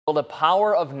Well, the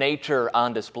power of nature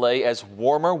on display as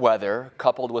warmer weather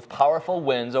coupled with powerful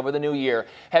winds over the new year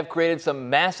have created some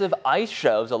massive ice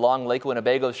shoves along Lake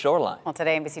Winnebago's shoreline. Well,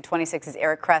 today NBC 26's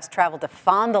Eric Kress traveled to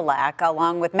Fond du Lac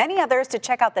along with many others to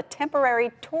check out the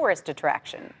temporary tourist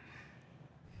attraction.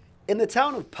 In the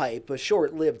town of Pipe, a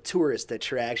short-lived tourist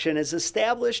attraction has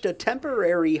established a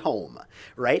temporary home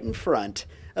right in front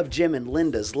of Jim and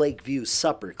Linda's Lakeview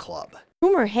Supper Club.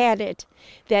 Rumor had it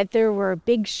that there were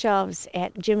big shoves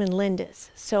at Jim and Linda's,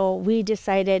 so we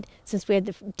decided, since we had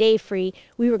the day free,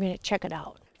 we were going to check it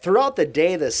out. Throughout the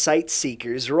day, the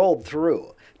sightseekers rolled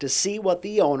through to see what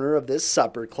the owner of this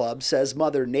supper club says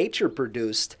Mother Nature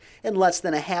produced in less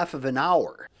than a half of an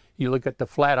hour. You look at the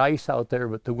flat ice out there,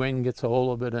 but the wind gets a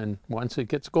hold of it, and once it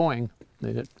gets going,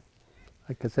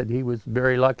 like I said, he was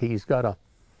very lucky he's got a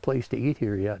place to eat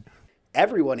here yet.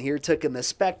 Everyone here took in the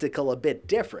spectacle a bit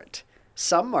different.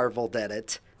 Some marveled at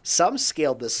it, some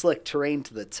scaled the slick terrain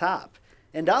to the top,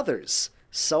 and others,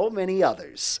 so many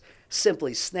others,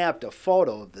 simply snapped a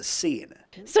photo of the scene.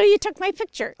 So you took my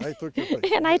picture. I took your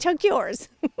picture. And I took yours.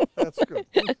 That's good.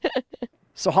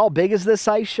 So how big is this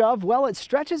ice shove? Well, it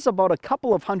stretches about a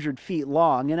couple of 100 feet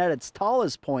long, and at its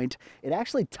tallest point, it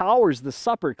actually towers the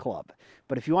supper club.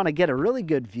 But if you want to get a really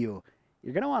good view,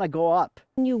 you're going to want to go up.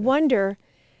 And you wonder,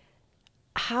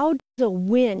 how does the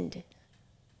wind,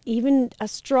 even a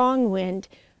strong wind,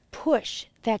 push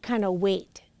that kind of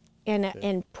weight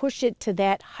and push it to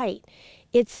that height?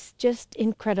 It's just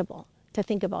incredible to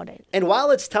think about it. And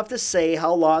while it's tough to say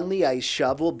how long the ice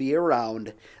shove will be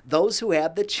around, those who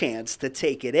have the chance to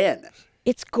take it in,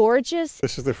 it's gorgeous.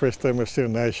 This is the first time I've seen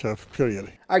an ice shove,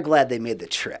 period. Are glad they made the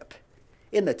trip.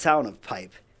 In the town of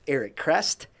Pipe, Eric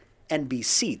Kress,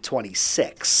 NBC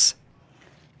 26.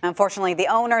 Unfortunately, the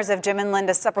owners of Jim and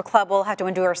Linda's Supper Club will have to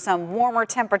endure some warmer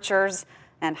temperatures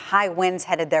and high winds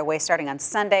headed their way starting on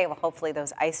Sunday. Well, hopefully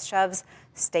those ice shoves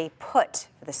stay put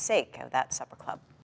for the sake of that supper club.